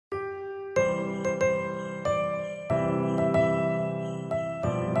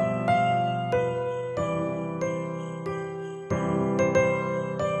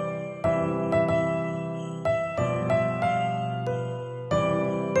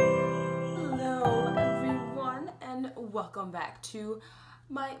welcome back to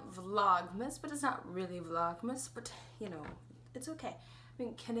my Vlogmas, but it's not really Vlogmas, but you know, it's okay. I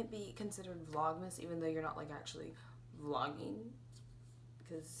mean, can it be considered Vlogmas even though you're not like actually vlogging?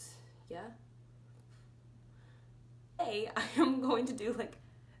 Because, yeah. I am going to do like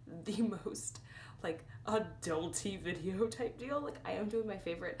the most like adulty video type deal. Like I am doing my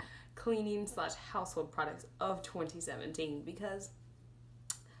favorite cleaning slash household products of 2017 because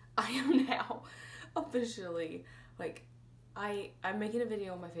I am now officially like I'm making a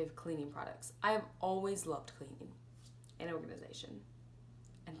video on my favorite cleaning products. I have always loved cleaning and organization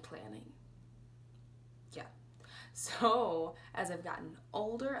and planning. Yeah. So as I've gotten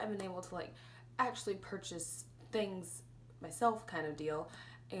older, I've been able to like actually purchase things myself kind of deal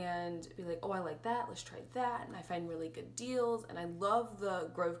and be like, oh, I like that, let's try that, and I find really good deals, and I love the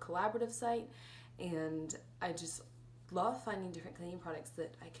Grove Collaborative site, and I just love finding different cleaning products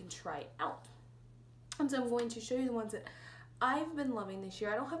that I can try out. And so I'm going to show you the ones that I've been loving this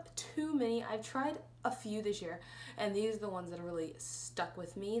year. I don't have too many. I've tried a few this year, and these are the ones that are really stuck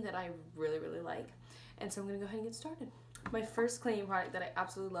with me that I really, really like. And so I'm going to go ahead and get started. My first cleaning product that I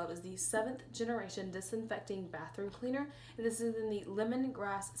absolutely love is the 7th generation disinfecting bathroom cleaner, and this is in the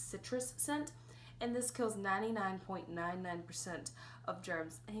lemongrass citrus scent, and this kills 99.99% of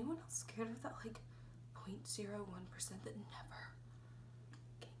germs. Anyone else scared of that like 0.01% that never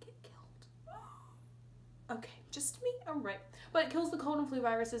can get killed? Okay, just me? Alright. But it kills the cold and flu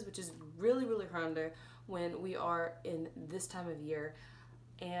viruses, which is really, really handy when we are in this time of year,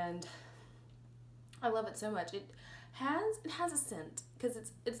 and I love it so much. It has a scent because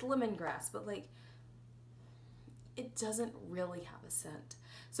it's lemongrass, but like it doesn't really have a scent,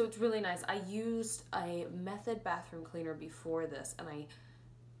 so it's really nice. I used a Method bathroom cleaner before this, and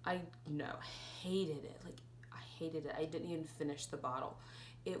I hated it. Like I hated it. I didn't even finish the bottle.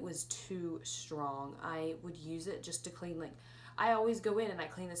 It was too strong. I would use it just to clean, like I always go in and I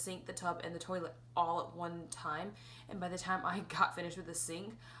clean the sink, the tub, and the toilet all at one time, and by the time I got finished with the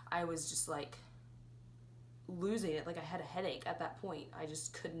sink, I was just like losing it. Like I had a headache at that point. I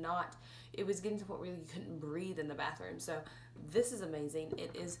just could not. It was getting to the point where you couldn't breathe in the bathroom. So this is amazing.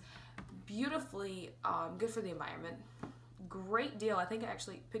 It is beautifully good for the environment. Great deal. I think I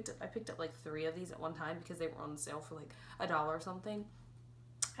actually picked up like 3 of these at one time because they were on sale for like $1 or something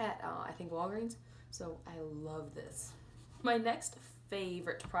at I think Walgreens. So I love this. My next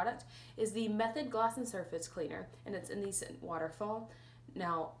favorite product is the Method Glass and Surface Cleaner, and it's in the scent Waterfall.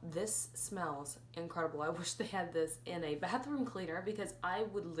 Now, this smells incredible. I wish they had this in a bathroom cleaner because I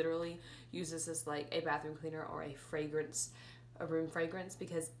would literally use this as like a bathroom cleaner or a room fragrance,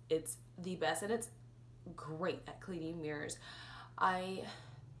 because it's the best and it's great at cleaning mirrors. I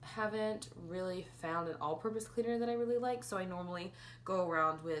haven't really found an all-purpose cleaner that I really like, so I normally go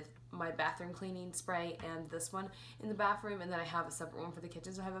around with my bathroom cleaning spray and this one in the bathroom, and then I have a separate one for the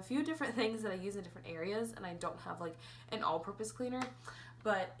kitchen. So I have a few different things that I use in different areas, and I don't have like an all-purpose cleaner,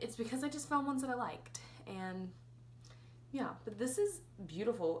 but it's because I just found ones that I liked. And yeah, but this is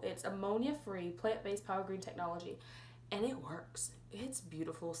beautiful. It's ammonia-free, plant-based power green technology, and it works. It's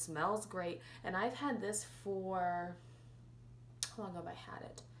beautiful, smells great, and I've had this for, how long have I had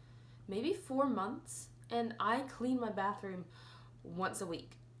it? Maybe 4 months, and I clean my bathroom once a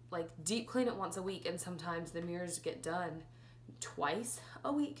week. Like deep clean it once a week, and sometimes the mirrors get done twice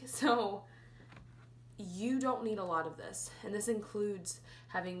a week. So you don't need a lot of this, and this includes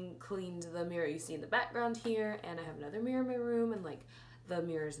having cleaned the mirror you see in the background here, and I have another mirror in my room, and like the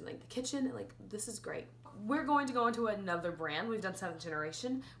mirrors in like the kitchen, and like this is great. We're going to go into another brand. We've done 7th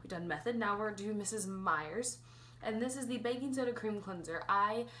generation, we've done Method, now we're doing Mrs. Meyer's, and this is the baking soda cream cleanser.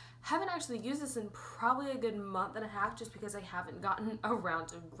 I haven't actually used this in probably a good month and a half just because I haven't gotten around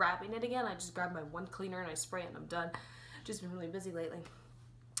to grabbing it again. I just grab my one cleaner and I spray it and I'm done. Just been really busy lately.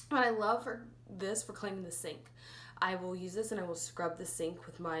 But I love this for cleaning the sink. I will use this and I will scrub the sink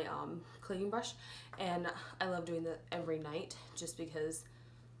with my cleaning brush, and I love doing that every night just because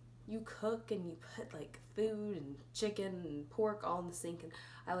you cook and you put like food and chicken and pork all in the sink, and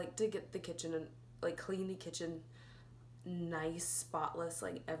I like to get the kitchen and like clean the kitchen nice, spotless,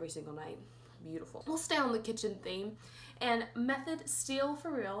 like every single night. Beautiful. We'll stay on the kitchen theme, and Method Steel for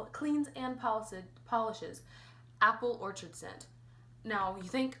Real cleans and polishes apple orchard scent. Now you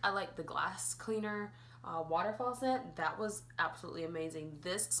think I like the glass cleaner waterfall scent? That was absolutely amazing.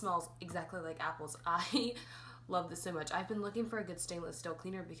 This smells exactly like apples. I love this so much. I've been looking for a good stainless steel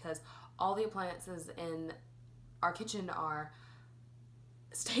cleaner because all the appliances in our kitchen are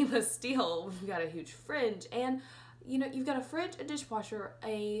stainless steel. We've got a huge fridge, and you know, you've got a fridge, a dishwasher,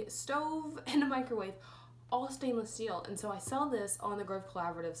 a stove, and a microwave, all stainless steel. And so I sell this on the Grove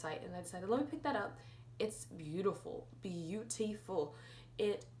Collaborative site, and I decided, let me pick that up It's beautiful. Beautiful.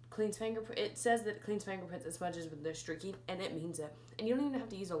 It cleans fingerprint. It says that it cleans fingerprints and smudges when they're streaky, and it means it. And you don't even have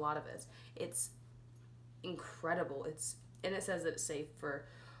to use a lot of it. It's incredible. And it says that it's safe for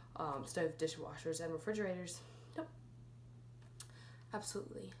stove dishwashers and refrigerators. Nope.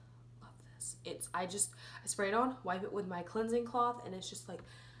 Absolutely love this. I spray it on, wipe it with my cleansing cloth, and it's just like,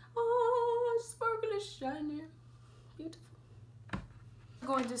 oh, sparkly, shiny, beautiful. I'm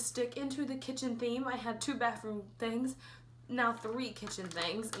going to stick into the kitchen theme. I had 2 bathroom things, now 3 kitchen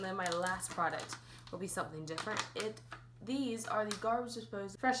things, and then my last product will be something different. These are the garbage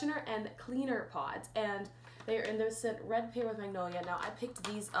disposal freshener and cleaner pods, and they are in the scent Red Pear with Magnolia. Now, I picked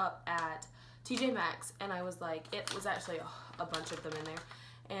these up at TJ Maxx, and I was like, it was actually a bunch of them in there.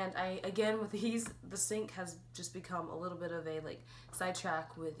 And again, with these, the sink has just become a little bit of a like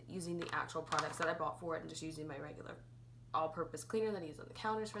sidetrack with using the actual products that I bought for it and just using my regular all-purpose cleaner that I use on the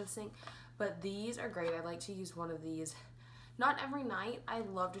counters for the sink. But these are great. I like to use one of these not every night. I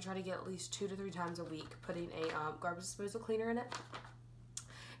love to try to get at least 2 to 3 times a week putting a garbage disposal cleaner in it.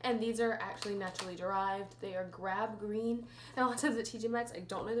 And these are actually naturally derived. They are Grab Green. And a lot of times at TJ Maxx, I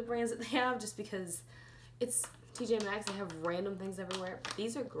don't know the brands that they have just because it's TJ Maxx. They have random things everywhere.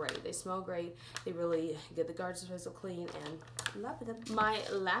 These are great. They smell great. They really get the garbage disposal clean, and love them. My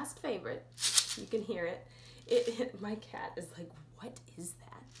last favorite, you can hear it. My cat is like, what is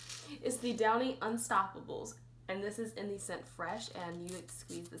that? It's the Downy Unstoppables. And this is in the scent Fresh, and you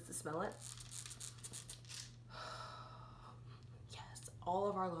squeeze this to smell it. Yes, all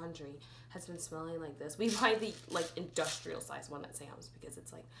of our laundry has been smelling like this. We buy the like industrial size one at Sam's because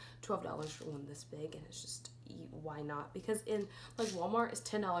it's like $12 for one this big, and it's just, why not? Because in like Walmart, it's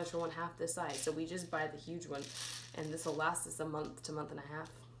 $10 for one half this size, so we just buy the huge one, and this will last us a month to month and a half.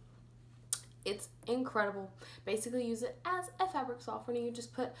 It's incredible. Basically, use it as a fabric softener. You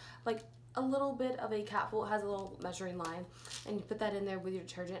just put like a little bit of a capful. It has a little measuring line, and you put that in there with your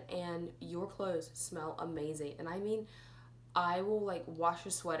detergent, and your clothes smell amazing. And I mean, I will like wash a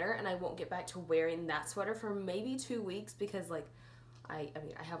sweater, and I won't get back to wearing that sweater for maybe 2 weeks because like I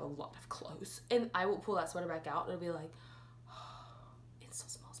mean I have a lot of clothes, and I will pull that sweater back out, and it'll be like, oh, it still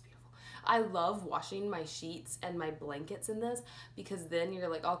smells beautiful. I love washing my sheets and my blankets in this because then you're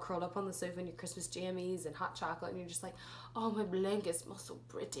like all curled up on the sofa in your Christmas jammies and hot chocolate, and you're just like, oh, my blanket smells so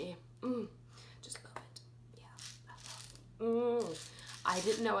pretty. Just love it. Yeah, I love it. I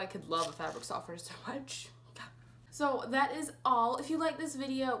didn't know I could love a fabric softener so much. So that is all. If you like this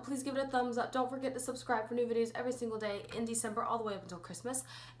video, please give it a thumbs up. Don't forget to subscribe for new videos every single day in December all the way up until Christmas.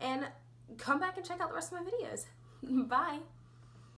 And come back and check out the rest of my videos. Bye.